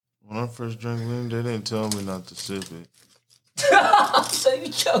I first drank lean, they didn't tell me not to sip it. So you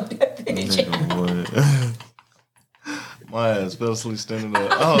choked that bitch. Nigga, my ass fell asleep standing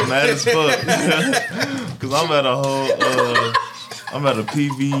up. Oh, mad as fuck. Cause I'm at a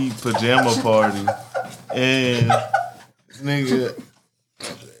PV pajama party, and nigga,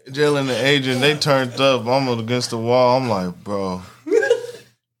 Jalen and Adrian, they turned up. I'm against the wall. I'm like, bro.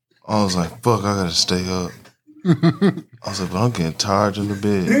 I was like, fuck, I gotta stay up. I was like, but I'm getting tired in the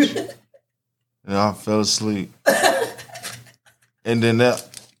bitch. And I fell asleep. And then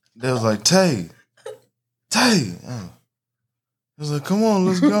they was like, Tay. I was like, come on,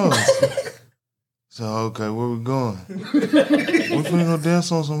 let's go. So, okay, where we going? We finna go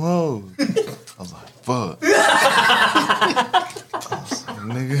dance on some hoes. I was like, fuck. I was like,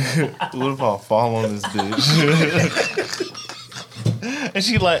 nigga, what if I fall on this bitch? And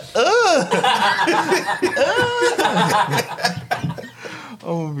she like, I'm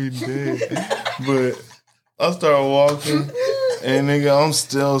gonna be dead. But I started walking, and nigga, I'm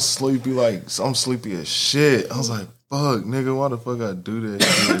still sleepy. Like, I'm sleepy as shit. I was like, fuck, nigga, why the fuck I do that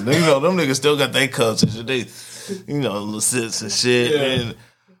shit? Nigga, you know, them niggas still got their cups and shit. They, you know, little sips and shit. Yeah. And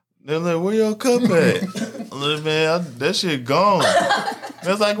they're like, where your cup at? I'm like, man, that shit gone.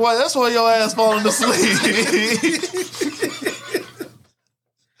 That's like, why? That's why your ass falling asleep.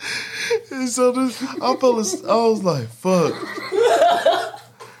 And so I was like, fuck.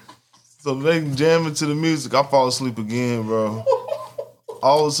 So they jamming to the music. I fall asleep again, bro.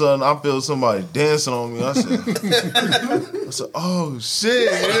 All of a sudden, I feel somebody dancing on me. I said, oh,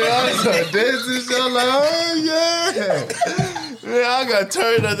 shit. I started dancing. So I'm like, oh, yeah. Man, I got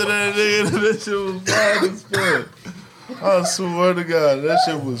turned after that nigga. That shit was bad as fuck. I swear to God, that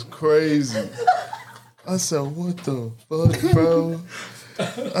shit was crazy. I said, what the fuck, bro?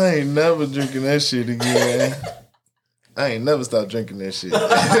 I ain't never drinking that shit again. I ain't never stopped drinking that shit.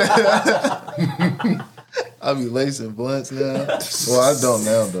 I be lacing blunts now. Well, I don't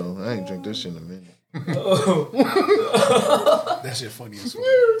now, though. I ain't drink this shit in a minute. That shit funny as fuck.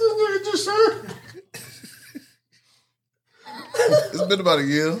 This nigga just said. It's been about a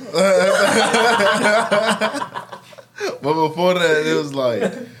year. But before that, it was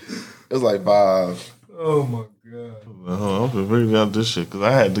like 5. Oh my God. I'm figuring out this shit because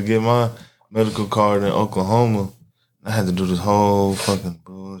I had to get my medical card in Oklahoma. I had to do this whole fucking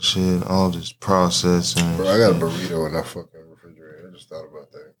bullshit, all this processing. Bro, I got a burrito in that fucking refrigerator. I just thought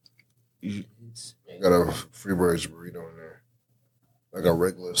about that. I got a Freebirds burrito in there. Like a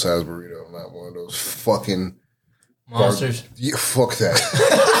regular size burrito, not one of those fucking monsters. Yeah, fuck that.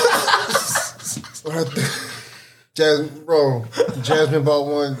 Jasmine bought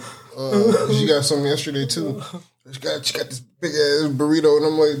one. She got some yesterday too. She got this big ass burrito, and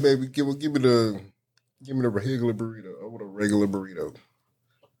I'm like, baby, give me the regular burrito. I want a regular burrito.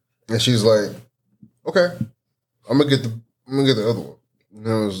 And she's like, okay, I'm gonna get the other one. And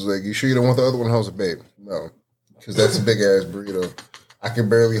I was like, you sure you don't want the other one? I was like, babe, no, because that's a big ass burrito. I can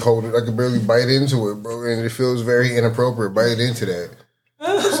barely hold it. I can barely bite into it, bro, and it feels very inappropriate biting into that.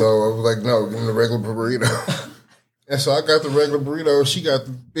 So I was like, no, give me the regular burrito. And so I got the regular burrito. She got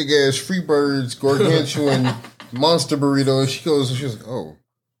the big ass Freebirds gargantuan monster burrito. And she was like, oh,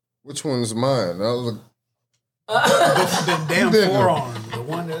 which one's mine? And I was like, the damn forearm. The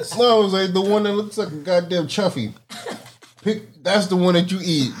one that's... No, it was like the one that looks like a goddamn chuffy. That's the one that you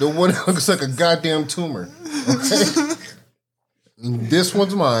eat. The one that looks like a goddamn tumor. Okay? This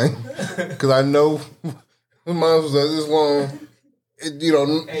one's mine. Because I know mine was this long. It, you know,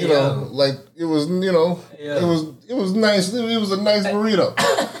 like it was, it was nice. It was a nice burrito.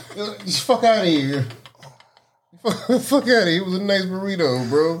 Just fuck out of here. Fuck out of here. It was a nice burrito,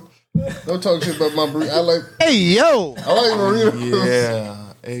 bro. Don't talk shit about my burrito. Hey, yo. I like burritos.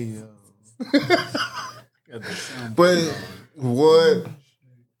 Yeah. Hey, yo. But what?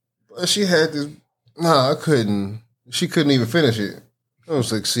 She had this. Nah, I couldn't. She couldn't even finish it. I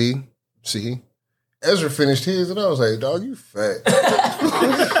was like, see. Ezra finished his, and I was like, dog, you fat.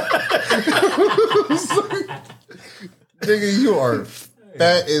 Nigga, you are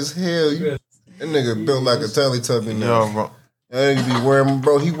fat as hell. That nigga built like a Teletubby now. Yo, bro. That nigga be wearing,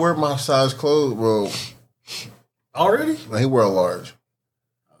 bro, he wear my size clothes, bro. Already? Like, he wear a large.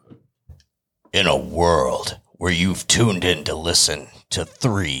 In a world where you've tuned in to listen to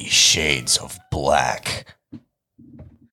 3 Shades of Black,